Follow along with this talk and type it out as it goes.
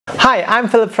Hi, I'm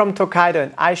Philip from Tokaido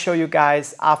and I show you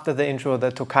guys after the intro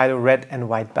the Tokaido red and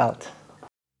white belt.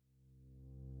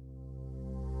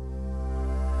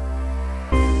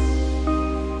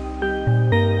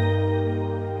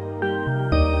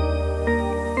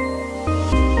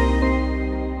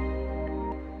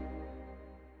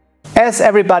 As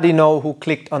everybody know who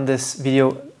clicked on this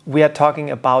video, we are talking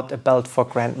about a belt for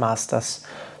grandmasters.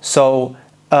 So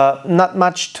not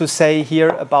much to say here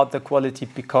about the quality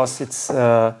because it's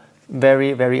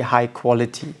very high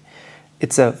quality.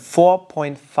 It's a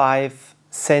 4.5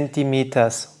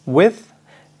 centimeters width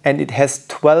and it has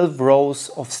 12 rows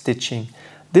of stitching.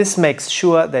 This makes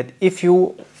sure that if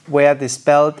you wear this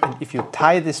belt and if you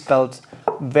tie this belt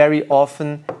very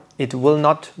often, it will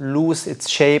not lose its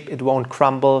shape, it won't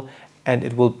crumble, and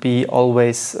it will be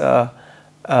always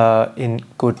in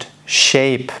good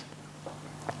shape.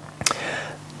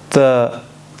 The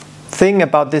thing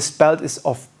about this belt is,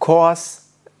 of course,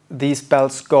 these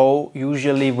belts go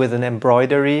usually with an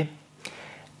embroidery,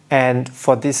 and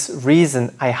for this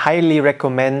reason I highly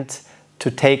recommend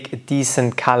to take a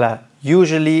decent color.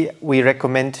 Usually we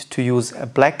recommend to use a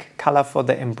black color for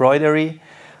the embroidery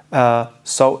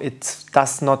so it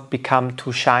does not become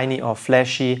too shiny or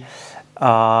flashy,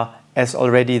 as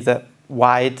already the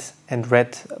white and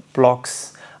red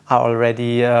blocks are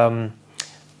already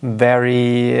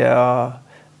very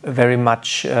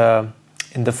much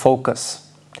in the focus.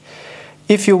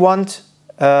 If you want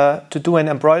to do an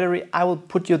embroidery, I will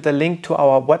put you the link to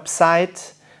our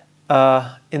website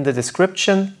in the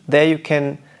description. There you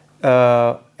can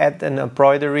add an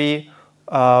embroidery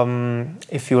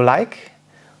if you like.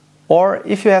 Or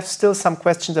if you have still some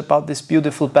questions about this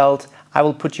beautiful belt, I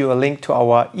will put you a link to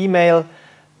our email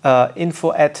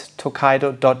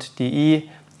info@tokaido.de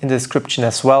in the description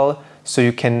as well, so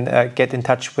you can get in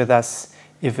touch with us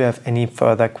if you have any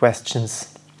further questions.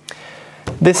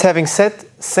 This having said,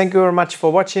 thank you very much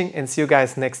for watching and see you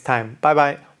guys next time. Bye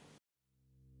bye.